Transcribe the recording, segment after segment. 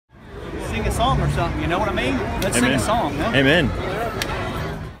song or something. You know what I mean? Let's sing a song. Huh? Amen.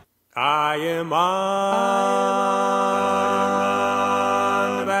 I am on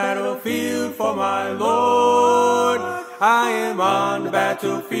the battlefield for my Lord. I am on the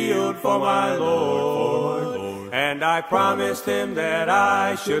battlefield for my Lord. And I promised him that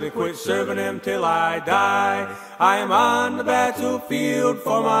I shouldn't quit serving him till I die. I am on the battlefield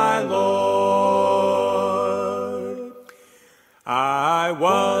for my Lord. I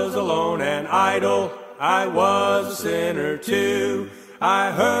was alone and idle. I was a sinner too.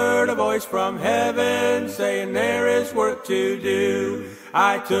 I heard a voice from heaven saying there is work to do.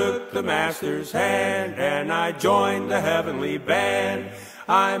 I took the master's hand and I joined the heavenly band.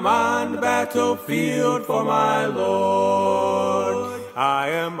 I'm on the battlefield for my Lord. I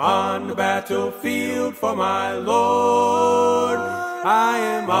am on the battlefield for my Lord. I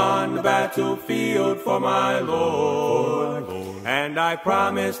am on the battlefield for my Lord. And I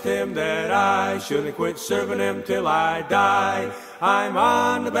promised him that I shouldn't quit serving him till I die. I'm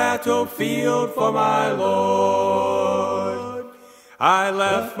on the battlefield for my Lord. I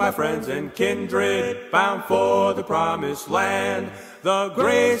left my friends and kindred, bound for the promised land. The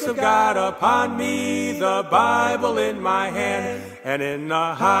grace of God upon me, the Bible in my hand. And in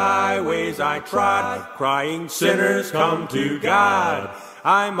the highways I trod, crying, sinners come to God.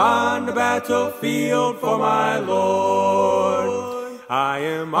 I'm on the battlefield for my Lord. I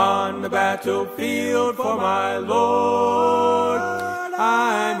am on the battlefield for my Lord.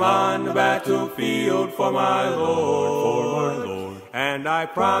 I'm on the battlefield for my Lord. And I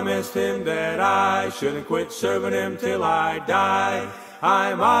promised him that I shouldn't quit serving him till I die.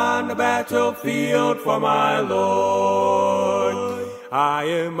 I'm on the battlefield for my Lord. I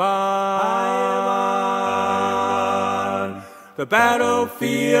am on the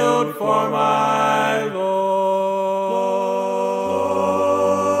battlefield for my Lord.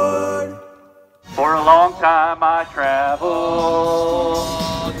 For a long time I traveled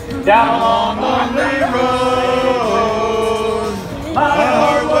down along lonely road. My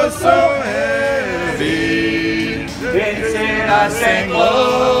heart was so heavy, instead I sank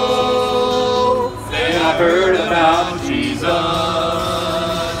low. Then I heard about Jesus.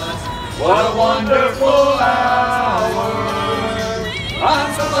 What a wonderful hour.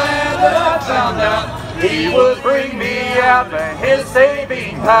 I'm so glad that I found out he would bring me out in his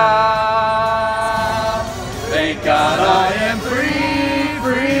saving power. Thank God I am free,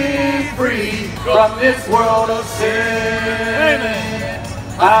 free, free from this world of sin.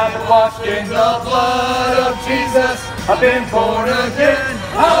 I've been washed in the blood of Jesus. I've been born again.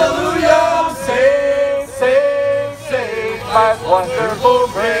 Hallelujah, I'm saved, saved, saved by his wonderful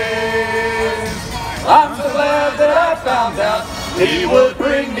grace. I'm so glad that I found out he would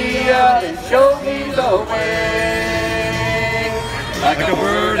bring me out and show me the way. Like a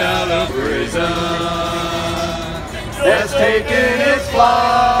bird out of prison that's taken its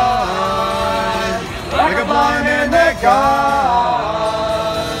flight. Like a blind man that God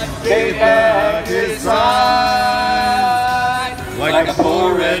gave back his sight. Like a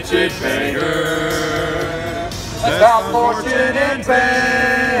poor wretched beggar that's found fortune and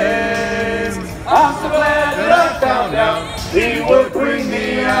fame. I'm so glad that I found out he would bring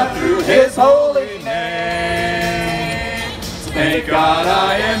me out through his holy name. Thank God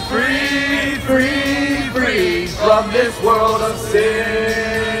I am free, free, free from this world of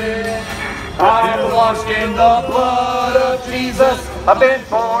sin. I'm washed in the blood of Jesus. I've been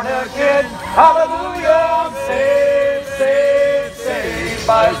born again. Hallelujah, I'm saved, saved, saved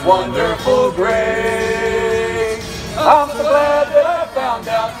by his wonderful grace. I'm so glad that I found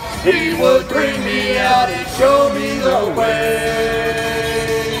out he would bring me out and show me the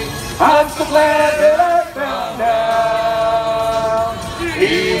way. I'm so glad that I found out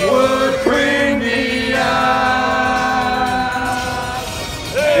he would bring me out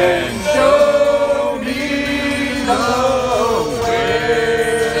and show me the way.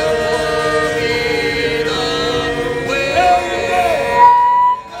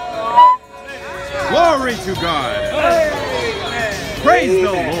 Glory to God. Praise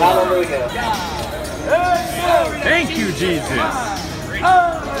the Lord. Hallelujah. Thank you, Jesus.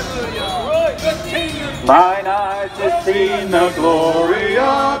 Mine eyes have seen the glory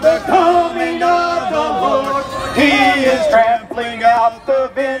of the coming of the Lord. He is trampling out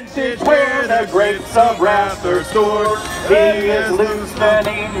the vintage where the grapes of wrath are stored. He is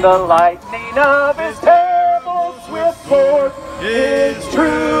loosening the lightning of his terrible swift sword. His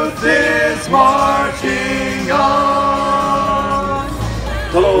truth is marching on.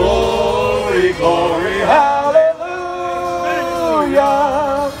 Glory, glory, hallelujah.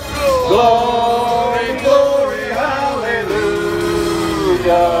 Glory, glory, hallelujah.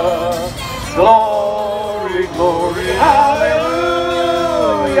 Glory, glory, hallelujah.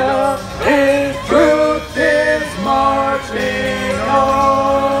 His truth is marching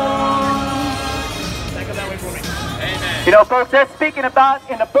on. You know, folks, that's speaking about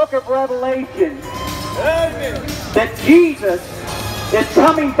in the book of Revelation that Jesus is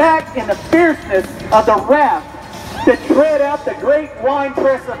coming back in the fierceness of the wrath to tread out the great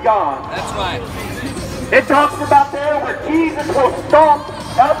winepress of God. That's right. It talks about there where Jesus will stomp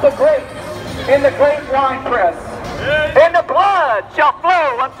out the grapes in the great winepress. And the blood shall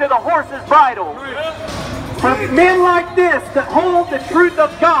flow unto the horse's bridle. For men like this that hold the truth of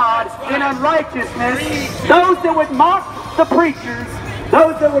God in unrighteousness, those that would mock the preachers,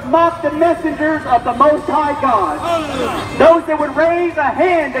 those that would mock the messengers of the Most High God, those that would raise a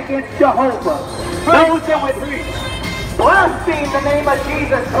hand against Jehovah, those that would blaspheme the name of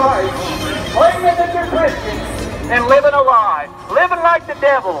Jesus Christ, claiming that they're Christians, and living a lie, living like the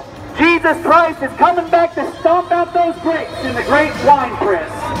devil. Jesus Christ is coming back to stomp out those grapes in the great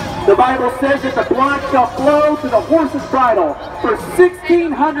winepress. The Bible says that the blood shall flow to the horse's bridle for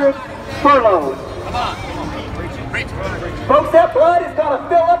 1,600 furlongs. Folks, that blood is going to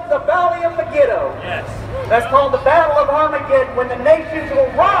fill up the valley of Megiddo. Yes. That's called the Battle of Armageddon, when the nations will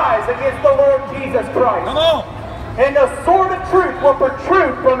rise against the Lord Jesus Christ. Come on. And the sword of truth will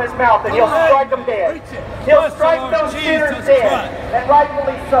protrude from his mouth, and he'll strike them dead. He'll strike those sinners dead, and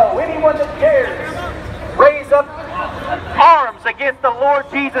rightfully so. Anyone that dares raise up arms against the Lord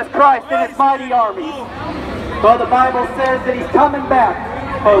Jesus Christ and his mighty army. Well, the Bible says that he's coming back,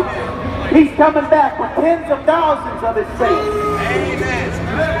 folks. He's coming back with tens of thousands of his saints.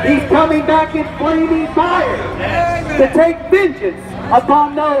 He's coming back in flaming fire to take vengeance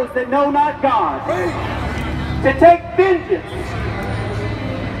upon those that know not God. To take vengeance.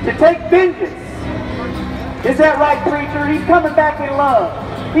 To take vengeance. Is that right, preacher? He's coming back in love.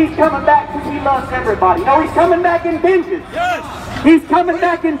 He's coming back because he loves everybody. No, he's coming back in vengeance. Yes. He's coming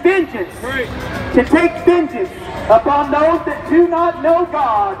back in vengeance. To take vengeance upon those that do not know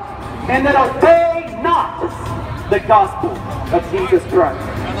God and that obey not the gospel of Jesus Christ.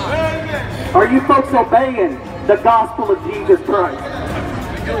 Are you folks obeying the gospel of Jesus Christ?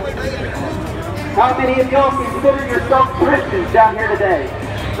 How many of y'all consider yourselves Christians down here today?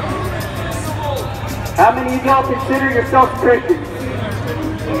 How many of y'all consider yourselves Christians?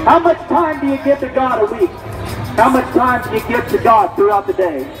 How much time do you give to God a week? How much time do you give to God throughout the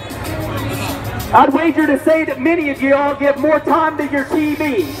day? I'd wager to say that many of you all give more time to your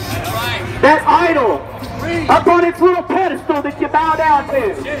TV. That idol up on its little pedestal that you bow down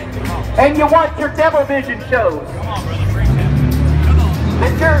to. And you watch your devil vision shows.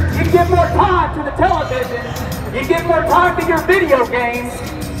 You give more time to the television, you give more time to your video games,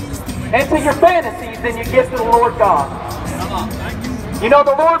 and to your fantasies than you give to the Lord God. You know,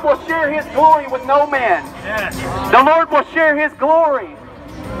 the Lord will share his glory with no man. The Lord will share his glory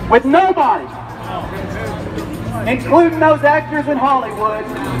with nobody, including those actors in Hollywood,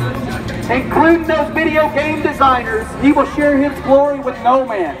 including those video game designers. He will share his glory with no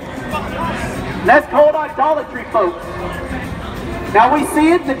man. And that's called idolatry, folks. Now we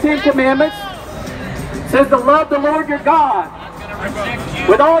see it in the Ten Commandments. It says to love the Lord your God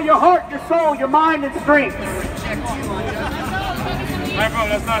with all your heart, your soul, your mind, and strength. My bro,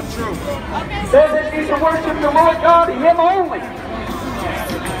 that's not true. It says that you should worship the Lord God and him only.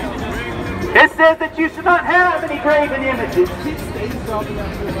 It says that you should not have any graven images,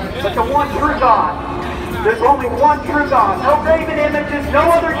 but the one true God. There's only one true God. No graven images,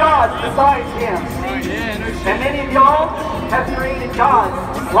 no other gods besides him. And many of y'all have created gods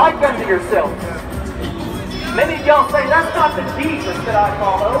like unto yourselves. Many of y'all say, that's not the Jesus that I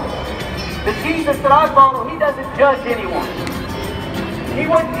follow. The Jesus that I follow, he doesn't judge anyone. He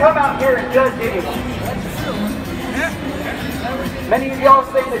wouldn't come out here and judge anyone. Many of y'all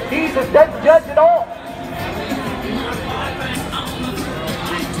say that Jesus doesn't judge at all.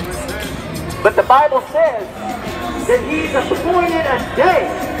 But the Bible says that he's appointed a day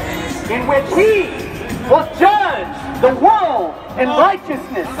in which he will judge the world in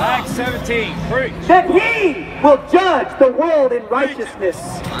righteousness. Acts 17. Preach. That he will judge the world in righteousness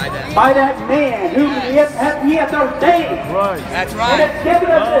by that man whom he hath ordained. Right. That's And right. has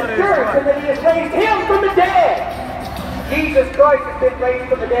given us the church, and that he has raised him from the dead. Jesus Christ has been raised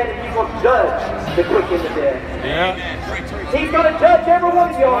from the dead, and he will judge the quick and the dead. Yeah. He's going to judge every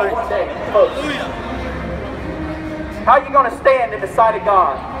one of y'all one day, folks. How are you going to stand in the sight of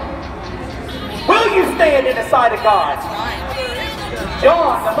God? Will you stand in the sight of God?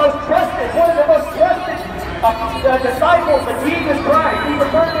 John, the most trusted, one of the most trusted disciples of Jesus Christ, he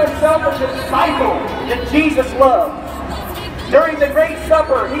referred to himself as the disciple that Jesus loved. During the great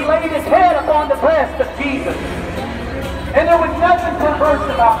supper, he laid his head upon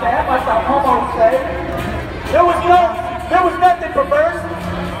about that, like the homos say. There was nothing perverse.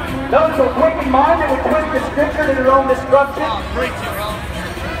 Those who are wicked minded would twist the scripture to their own destruction.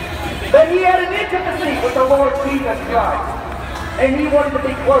 But he had an intimacy with the Lord Jesus Christ. And he wanted to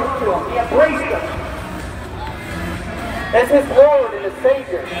be close to him. He embraced him as his Lord and his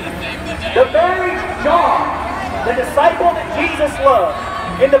Savior. The very John, the disciple that Jesus loved,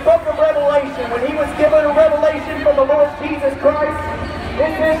 in the book of Revelation, when he was given a revelation from the Lord Jesus Christ, it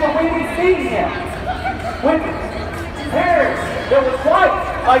says that when we see him, with hair that was white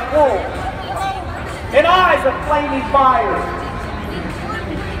like wool, and eyes of flaming fire.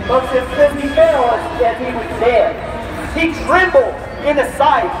 Folks, it says he fell as he was dead. He trembled in the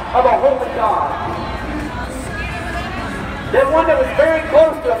sight of a holy God. That one that was very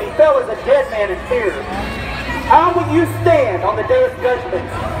close to him, he fell as a dead man in fear. How will you stand on the day of judgment?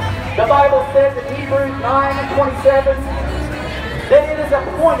 The Bible says in Hebrews 9:27 that it is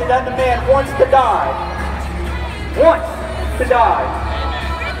appointed unto man once to die. Once to die.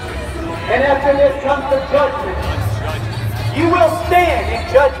 And after this comes the judgment. You will stand in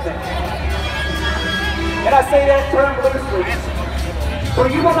judgment. And I say that term loosely. For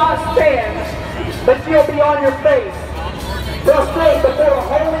you will not stand, but you'll be on your face. Prostrate before a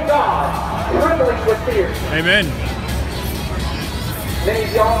holy God, trembling with fear. Amen. Many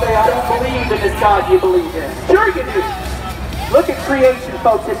of y'all say, I don't believe in this God you believe in. Sure you do. Look at creation,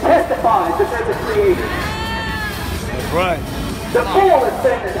 folks. It testifies that there's a creator. That's right. The fool is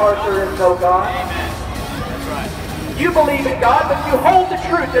saying that heart there is no God. You believe in God, but you hold the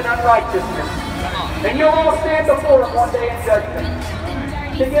truth in unrighteousness. And you'll all stand before him one day in judgment.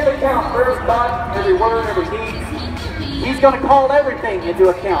 To give account for every thought, every word, every deed. He's going to call everything into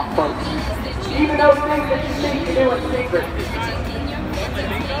account, folks. Even those things that you think you do in secret.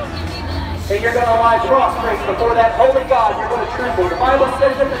 And you're going to lie prostrate before that holy God. You're going to tremble. The Bible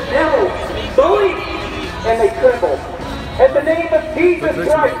says that the devils believe and they tremble. At the name of Jesus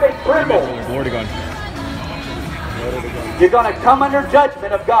Christ, they tremble. Glory to God. You're going to come under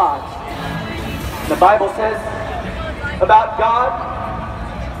judgment of God. The Bible says about God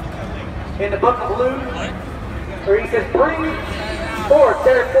in the book of Luke, where he says, bring forth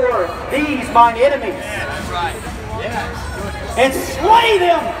therefore these mine enemies, and slay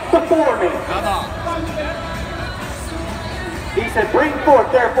them before me. He said, bring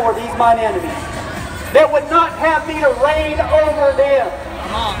forth therefore these mine enemies, that would not have me to reign over them.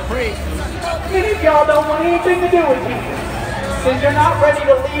 Many of y'all don't want anything to do with Jesus, because you're not ready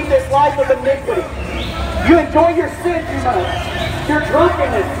to leave this life of iniquity. You enjoy your sin too much. Your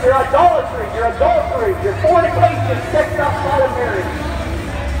drunkenness, your idolatry, your adultery, your fornication, sex outside of marriage.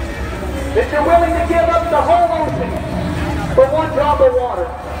 That you're willing to give up the whole ocean for one drop of water.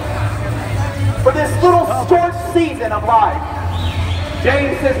 For this little short season of life.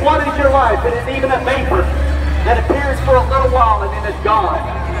 James says, what is your life? It is even a vapor that appears for a little while and then is gone.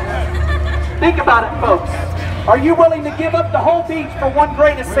 Think about it, folks. Are you willing to give up the whole beach for one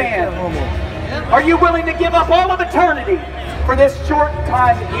grain of sand? Are you willing to give up all of eternity for this short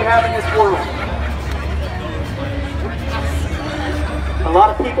time that you have in this world? A lot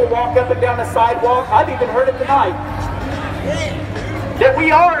of people walk up and down the sidewalk. I've even heard it tonight. That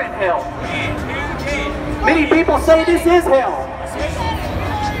we are in hell. Many people say this is hell.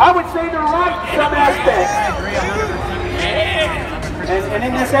 I would say they're right in some aspects. And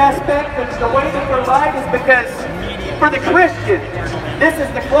in this aspect, the way that they're right is because for the Christian, this is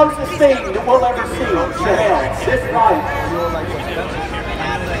the closest thing that we'll ever see to hell. This life.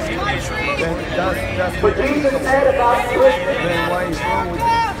 But Jesus said about the Christian,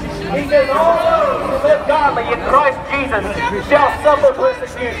 he says, all those who live godly in Christ Jesus shall suffer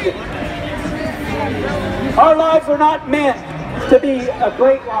persecution. Our lives are not meant to be a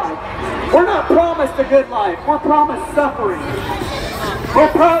great life. We're not promised a good life. We're promised suffering. We're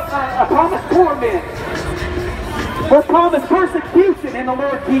promised torment. We're promised persecution in the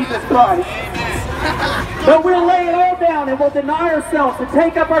Lord Jesus Christ. But we'll lay it all down and we'll deny ourselves to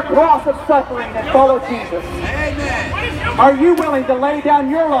take up our cross of suffering and follow Jesus. Amen. Are you willing to lay down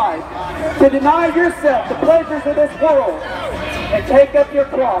your life, to deny yourself the pleasures of this world, and take up your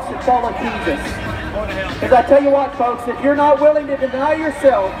cross and follow Jesus? Because I tell you what, folks, if you're not willing to deny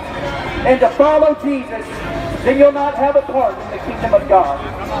yourself and to follow Jesus, then you'll not have a part in the kingdom of God.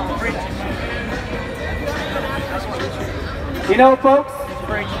 You know, folks,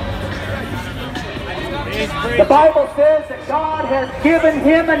 the Bible says that God has given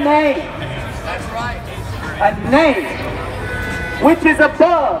him a name. A name which is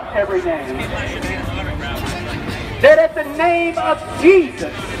above every name. That at the name of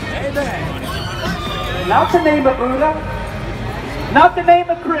Jesus, not the name of Buddha, Not the name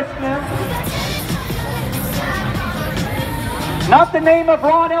of Christian. Not the name of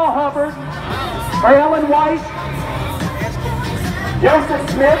Ron L. Hubbard or Ellen White, Joseph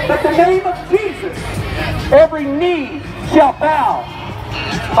Smith, but the name of Jesus. Every knee shall bow.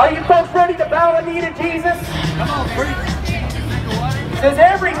 Are you folks ready to bow a knee to Jesus? Come on, preach. It says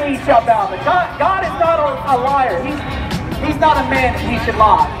every knee shall bow. But God is not a liar. He's not a man that he should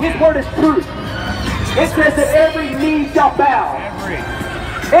lie. His word is truth. It says that every knee shall bow.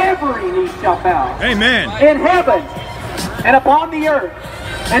 Every knee shall bow. Amen. In heaven and upon the earth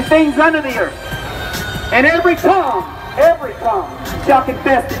and things under the earth. And every tongue shall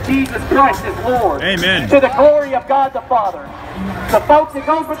confess that Jesus Christ is Lord. Amen. To the glory of God the Father. So folks, it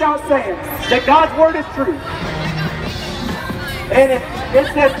goes without saying that God's word is true. And it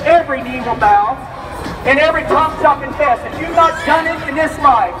says every knee will bow and every tongue shall confess. If you've not done it in this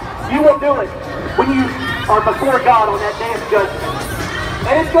life, you will do it when you are before God on that day of judgment.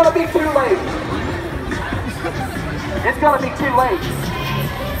 And it's going to be too late. It's going to be too late.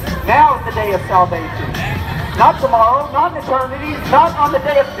 Now is the day of salvation. Not tomorrow, not in eternity, not on the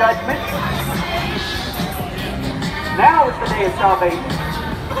day of judgment. Now is the day of salvation.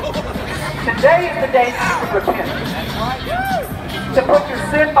 Today is the day to repent. To put your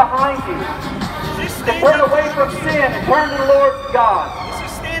sin behind you. To turn away from sin and turn to the Lord God.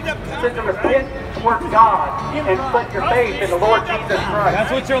 To repent towards God and put your faith in the Lord Jesus Christ.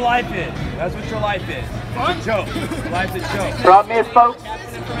 That's what your life is. That's what your life is. It's a joke. Life's a joke. Problem is, folks,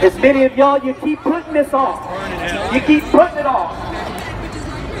 as many of y'all, you keep putting this off. You keep putting it off.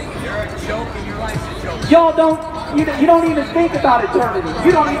 You're a joke and your life's a joke. Y'all don't, you don't even think about eternity.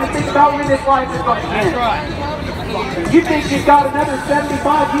 You don't even think about when this life is going to end. That's right. You think you've got another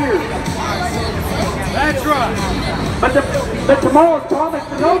 75 years. That's right. But tomorrow's promised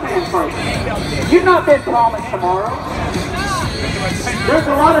to no man, folks. You've not been promised tomorrow. There's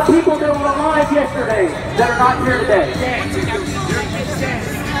a lot of people that were alive yesterday that are not here today.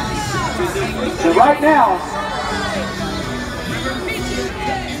 And right now,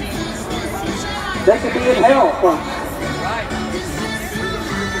 they could be in hell, folks.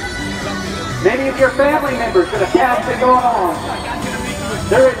 Many of your family members that have passed it going on,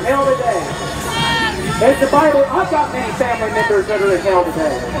 they're in hell today. As the Bible, I've got many family members that are in hell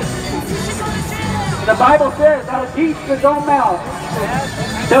today. The Bible says, out of deep his own mouth,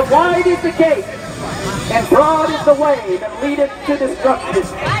 that wide is the gate, and broad is the way that leadeth to destruction.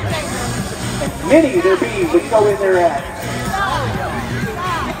 And many there be which go in thereat.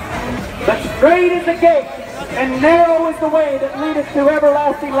 But straight is the gate, and narrow is the way that leadeth to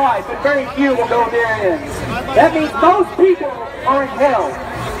everlasting life, and very few will go therein. That means most people are in hell.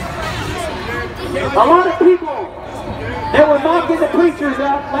 A lot of people that were mocking the preachers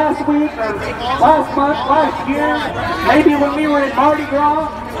out last week, or last month, last year, maybe when we were in Mardi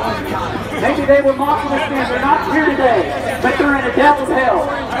Gras, maybe they were mocking us and they're not here today, but they're in a devil's hell.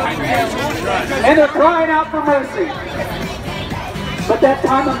 And they're crying out for mercy. But that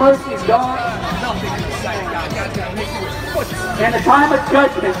time of mercy is gone. And the time of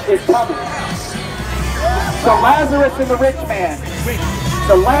judgment is coming. So Lazarus and the rich man.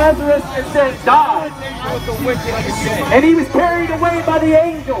 So Lazarus, it says, died. And he was carried away by the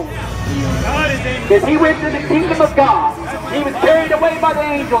angels. Because he went to the kingdom of God. He was carried away by the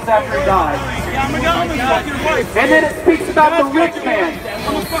angels after he died. And then it speaks about the rich man.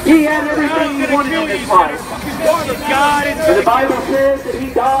 He had everything he wanted in his life. And the Bible says that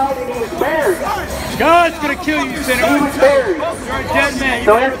he died and he was buried. God's going to kill you, sinner. He was buried. You're a dead man.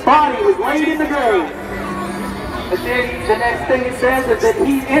 So his body was laid in the grave. But then the next thing it says is that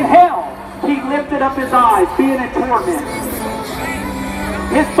he, in hell, he lifted up his eyes, being in torment.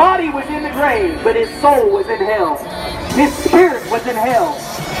 His body was in the grave, but his soul was in hell. His spirit was in hell.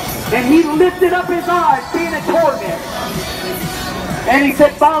 And he lifted up his eyes, being in torment. And he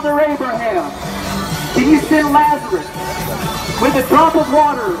said, Father Abraham, can you send Lazarus with a drop of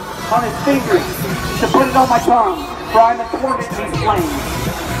water on his fingers to put it on my tongue, for I'm in torment in these flames.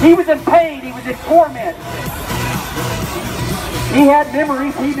 He was in pain, he was in torment. He had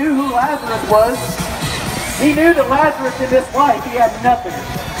memories, he knew who Lazarus was. He knew that Lazarus in this life, he had nothing,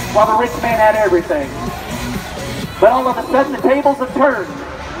 while the rich man had everything. But all of a sudden the tables have turned.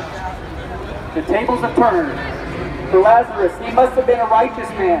 The tables have turned. For Lazarus, he must have been a righteous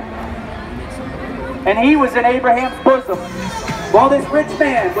man. And he was in Abraham's bosom, while this rich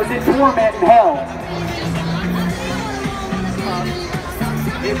man was in torment in hell.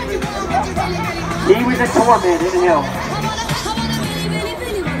 He was in torment in hell.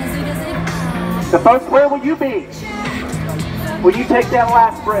 So folks, where will you be? Will you take that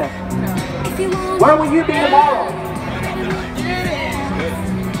last breath? Where will you be tomorrow?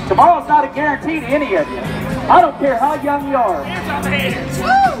 Tomorrow's not a guarantee to any of you. I don't care how young you are.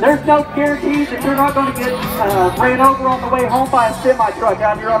 There's no guarantees that you're not going to get ran over on the way home by a semi-truck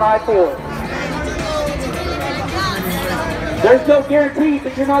out here on I-4. There's no guarantees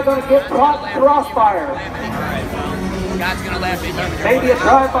that you're not going to get crossfire. God's gonna laugh at you. Maybe a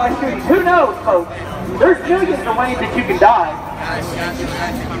drive-by shooting. Who knows, folks? There's millions of ways that you can die.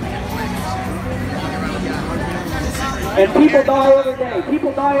 And people die every day.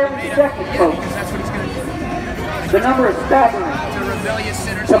 People die every second, folks. The number is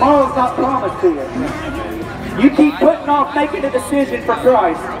staggering. Tomorrow's not promised to you. You keep putting off making a decision for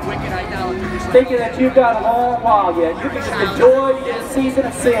Christ, thinking that you've got a long while yet. You can just enjoy this season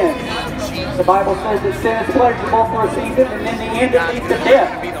of sin. The Bible says that sin is pleasurable for a season, and in the end it leads to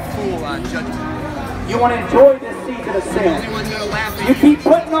death. You want to enjoy this season of sin. You keep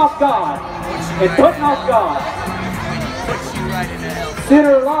putting off God and putting off God.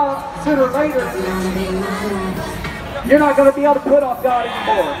 Sooner or later, you're not going to be able to put off God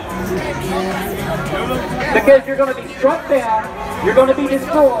anymore. Because you're going to be struck down, you're going to be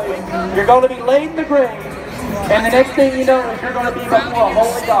destroyed, you're going to be laid in the grave, and the next thing you know is you're going to be before a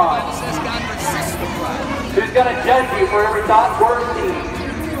holy God who's going to judge you for every thought, word, and deed.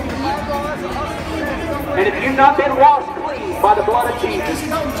 And if you've not been washed clean by the blood of Jesus,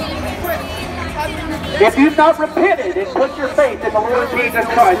 if you've not repented and put your faith in the Lord Jesus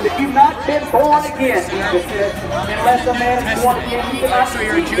Christ, if you've not been born again, Jesus said, unless a man is born again, he cannot see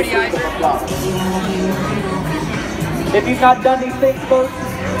the kingdom of God. If you've not done these things, folks,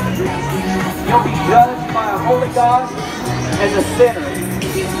 you'll be judged by a holy God as a sinner.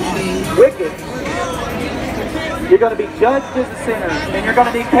 Wicked. You're going to be judged as a sinner, and you're going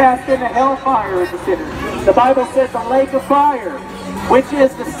to be cast into hellfire as a sinner. The Bible says the lake of fire, which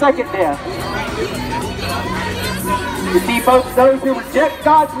is the second death. You see, folks, those who reject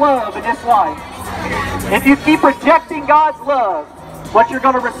God's love in this life, if you keep rejecting God's love, what you're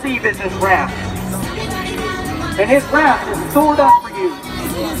going to receive is His wrath. And His wrath is stored up for you.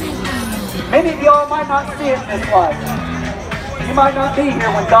 Many of y'all might not see it in this life. You might not be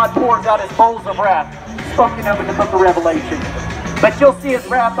here when God pours out His bowls of wrath, spoken of in the book of Revelation. But you'll see His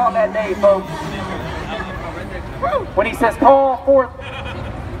wrath on that day, folks. When He says, call forth,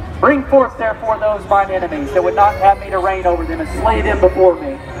 bring forth therefore those mine enemies that would not have me to reign over them and slay them before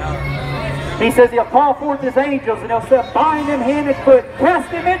me. He says He'll call forth His angels and He'll say, bind them hand and foot,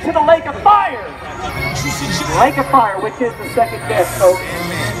 cast them into the lake of fire. Lake of fire, which is the second death, folks.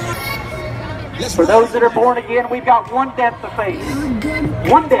 For those that are born again, we've got one death to face.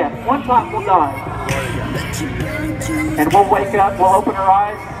 One death, one time we'll die. And we'll wake up, we'll open our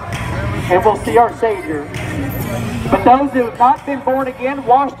eyes, and we'll see our Savior. But those who have not been born again,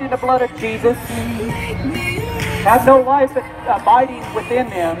 washed in the blood of Jesus, have no life abiding within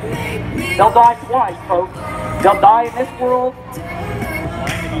them, they'll die twice, folks. They'll die in this world,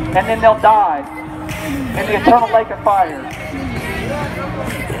 and then they'll die in the eternal lake of fire.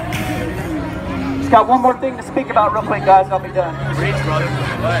 Just got one more thing to speak about real quick, guys, and I'll be done.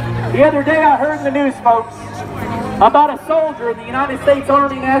 The other day I heard in the news, folks, about a soldier in the United States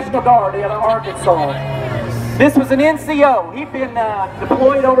Army National Guard out of Arkansas. This was an NCO. He'd been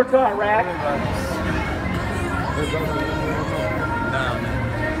deployed over to Iraq.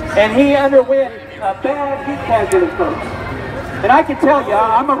 And he underwent a bad heat casualty, folks. And I can tell you,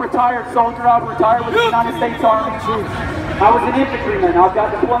 I'm a retired soldier. I retired with the United States Army. I was an infantryman. I've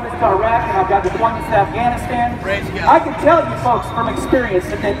got deployments to Iraq and I've got deployments to Afghanistan. I can tell you, folks, from experience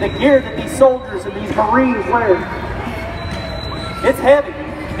that the gear that these soldiers and these Marines wear, it's heavy.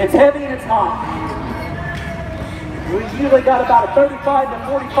 It's heavy and it's hot. We usually got about a 35 to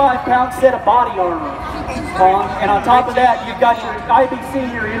 45 pound set of body armor on, and on top of that, you've got your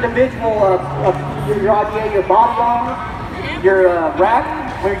IBC, your individual, your IBA, your body armor, your rack,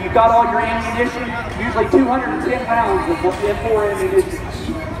 where you've got all your ammunition, usually 210 rounds of M4 ammunition.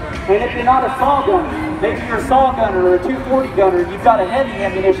 And if you're not a saw gunner, maybe you're a saw gunner or a 240 gunner, you've got a heavy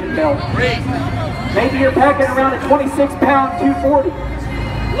ammunition belt. Maybe you're packing around a 26-pound 240.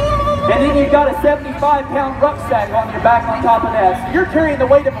 And then you've got a 75-pound rucksack on your back on top of that. So you're carrying the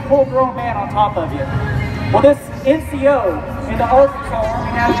weight of a full-grown man on top of you. Well, this NCO in the Arkansas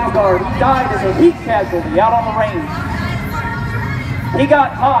Army National Guard, he died as a heat casualty out on the range. He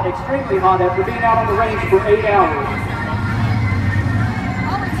got hot, extremely hot, after being out on the range for 8 hours.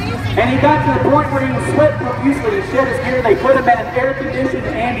 And he got to the point where he was sweating profusely. He shed his gear. They put him in an air-conditioned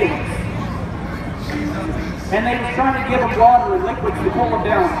ambulance. And they was trying to give him water and liquids to cool him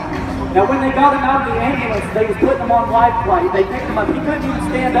down. Now when they got him out of the ambulance, they was putting him on life flight. They picked him up. He couldn't even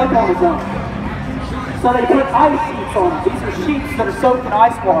stand up on his own. So they put ice sheets on them. These are sheets that are soaked in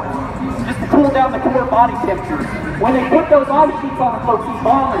ice water, just to cool down the core body temperature. When they put those ice sheets on the folks, he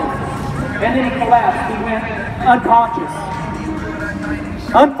vomited, and then he collapsed. He went unconscious.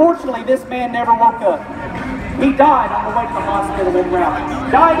 Unfortunately, this man never woke up. He died on the way to the hospital en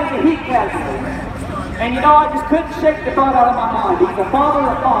route. Died as a heat casualty. And you know, I just couldn't shake the thought out of my mind. He's a father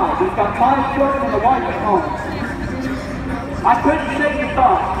of 5. He's got 5 children and a wife at home. I couldn't shake the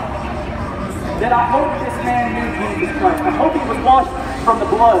thought that I hope this man knew Jesus Christ. I hope he was washed from the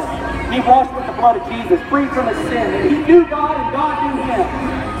blood. He washed with the blood of Jesus, free from his sin. And he knew God and God knew him.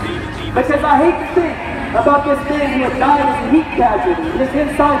 Because I hate to think about this man who had died as a heat casualty, his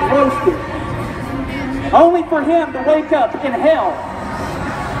inside roasted, only for him to wake up in hell,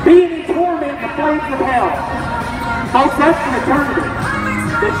 being in torment in the flames of hell. Folks, that's an eternity.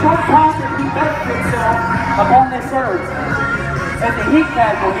 The short time that he makes himself upon this earth as a heat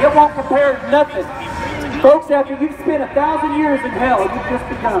casualty, it won't compare to nothing. Folks, after you've spent 1,000 years in hell, you've just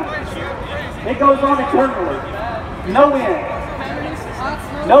begun. It goes on eternally. No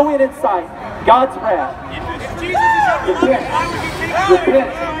end. No end in sight. God's wrath. Repent.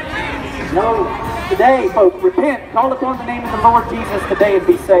 Repent. No. Today, folks, repent. Call upon the name of the Lord Jesus today and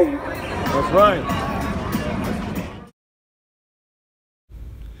be saved. That's right.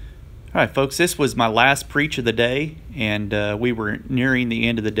 All right, folks, this was my last preach of the day, and we were nearing the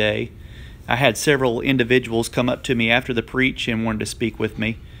end of the day. I had several individuals come up to me after the preach and wanted to speak with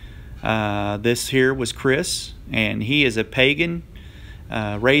me. This here was Chris, and he is a pagan,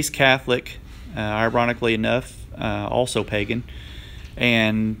 raised Catholic, ironically enough, also pagan,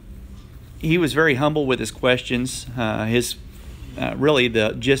 and he was very humble with his questions. Really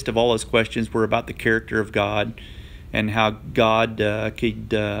the gist of all his questions were about the character of God and how God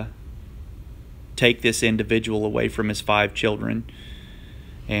could take this individual away from his 5 children.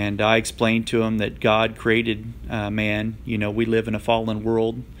 And I explained to him that God created man. You know, we live in a fallen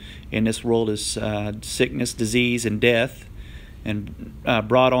world. In this world is sickness, disease, and death, and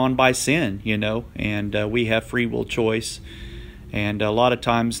brought on by sin, you know, and we have free will choice. And a lot of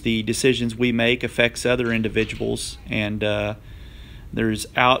times the decisions we make affects other individuals, and there's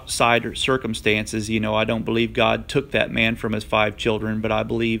outside circumstances. You know, I don't believe God took that man from his 5 children, but I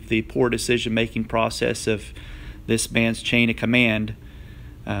believe the poor decision-making process of this man's chain of command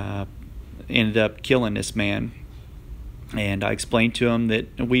ended up killing this man. And I explained to him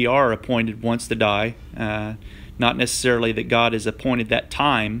that we are appointed once to die, not necessarily that God has appointed that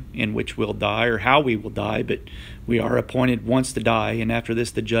time in which we'll die or how we will die, but we are appointed once to die, and after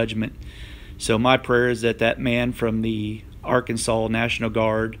this the judgment. So my prayer is that that man from the Arkansas National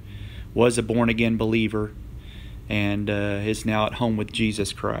Guard was a born-again believer and is now at home with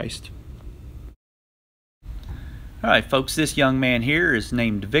Jesus Christ. All right, folks, this young man here is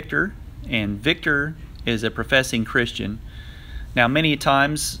named Victor, and Victor is a professing Christian. Now, many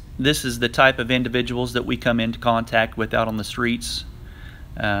times, this is the type of individuals that we come into contact with out on the streets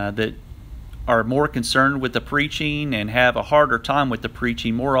that are more concerned with the preaching and have a harder time with the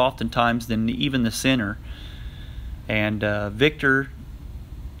preaching more oftentimes than even the sinner. And Victor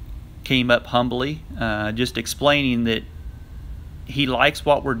came up humbly, just explaining that he likes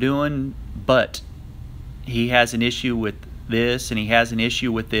what we're doing, but he has an issue with this and he has an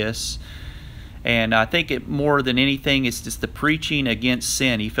issue with this. And I think it more than anything is just the preaching against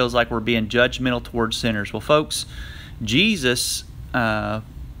sin. He feels like we're being judgmental towards sinners. Well, folks, Jesus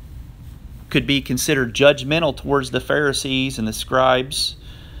could be considered judgmental towards the Pharisees and the scribes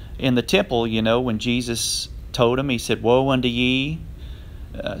in the temple. You know, when Jesus told him, he said, "Woe unto ye,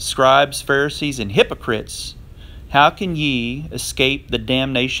 scribes, Pharisees, and hypocrites! How can ye escape the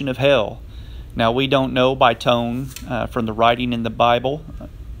damnation of hell?" Now, we don't know by tone from the writing in the Bible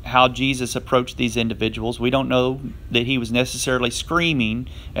how Jesus approached these individuals. We don't know that he was necessarily screaming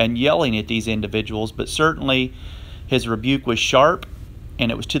and yelling at these individuals, but certainly his rebuke was sharp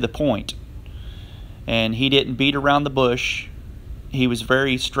and it was to the point. And he didn't beat around the bush. He was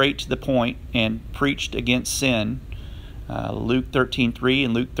very straight to the point and preached against sin. Luke 13:3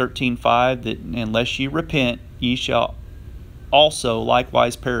 and Luke 13:5, that unless ye repent, ye shall also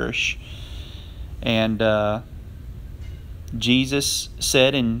likewise perish. And Jesus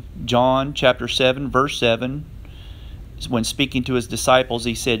said in John chapter 7, verse 7, when speaking to his disciples,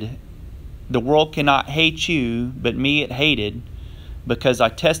 he said, "The world cannot hate you, but me it hated, because I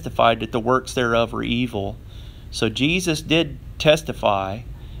testified that the works thereof are evil." So Jesus did testify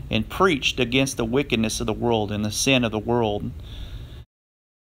and preached against the wickedness of the world and the sin of the world.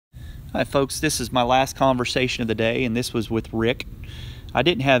 Hi folks, this is my last conversation of the day, and this was with Rick. I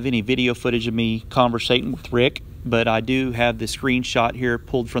didn't have any video footage of me conversating with Rick, but I do have the screenshot here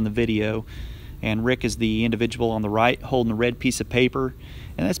pulled from the video, and Rick is the individual on the right holding the red piece of paper.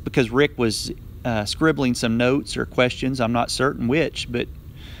 And that's because Rick was scribbling some notes or questions, I'm not certain which, but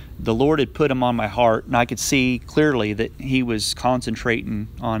the Lord had put him on my heart, and I could see clearly that he was concentrating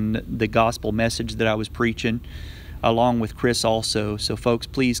on the gospel message that I was preaching, along with Chris also. So folks,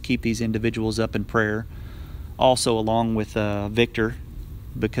 please keep these individuals up in prayer. Also along with Victor,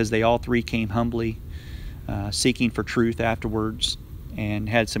 because they all three came humbly, seeking for truth afterwards, and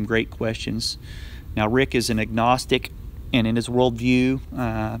had some great questions. Now Rick is an agnostic, and in his worldview,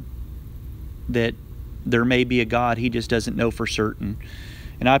 that there may be a God, he just doesn't know for certain.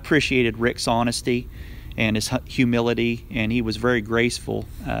 And I appreciated Rick's honesty and his humility, and he was very graceful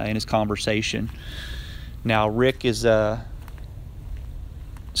in his conversation. Now Rick is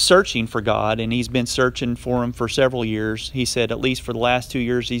searching for God, and he's been searching for him for several years. He said at least for the last 2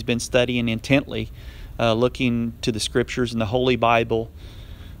 years he's been studying intently, looking to the scriptures and the Holy Bible,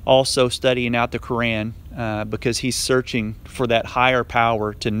 also studying out the Quran, because he's searching for that higher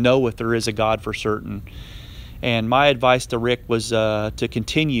power to know if there is a God for certain. And my advice to Rick was to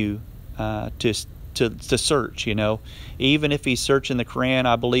continue to search. You know, even if he's searching the Quran,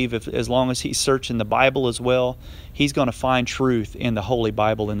 I believe as long as he's searching the Bible as well, he's going to find truth in the Holy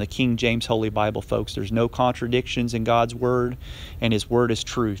Bible, in the King James Holy Bible, folks. There's no contradictions in God's Word, and His Word is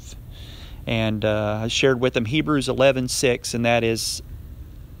truth. And I shared with him Hebrews 11:6, and that is,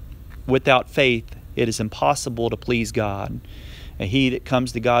 without faith it is impossible to please God. And he that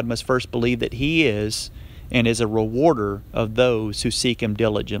comes to God must first believe that He is, and is a rewarder of those who seek Him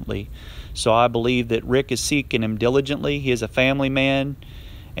diligently. So I believe that Rick is seeking Him diligently. He is a family man,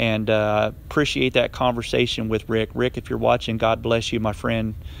 and appreciate that conversation with Rick. Rick, if you're watching, God bless you, my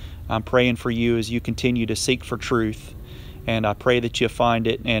friend. I'm praying for you as you continue to seek for truth, and I pray that you find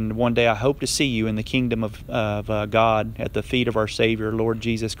it. And one day I hope to see you in the kingdom of God at the feet of our Savior, Lord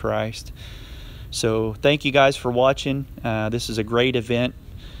Jesus Christ. So thank you guys for watching. This is a great event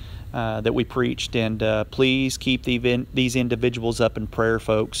that we preached, and please keep these individuals up in prayer,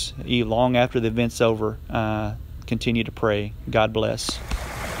 folks. Long after the event's over, continue to pray. God bless.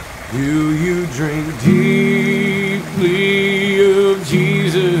 Do you drink deeply of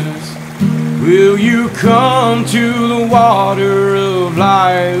Jesus? Will you come to the water of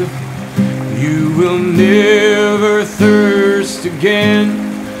life? You will never thirst again.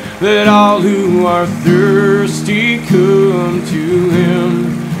 Let all who are thirsty come to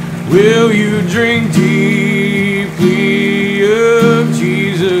Him. Will you drink deeply of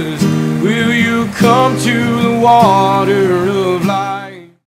Jesus? Will you come to the water of life?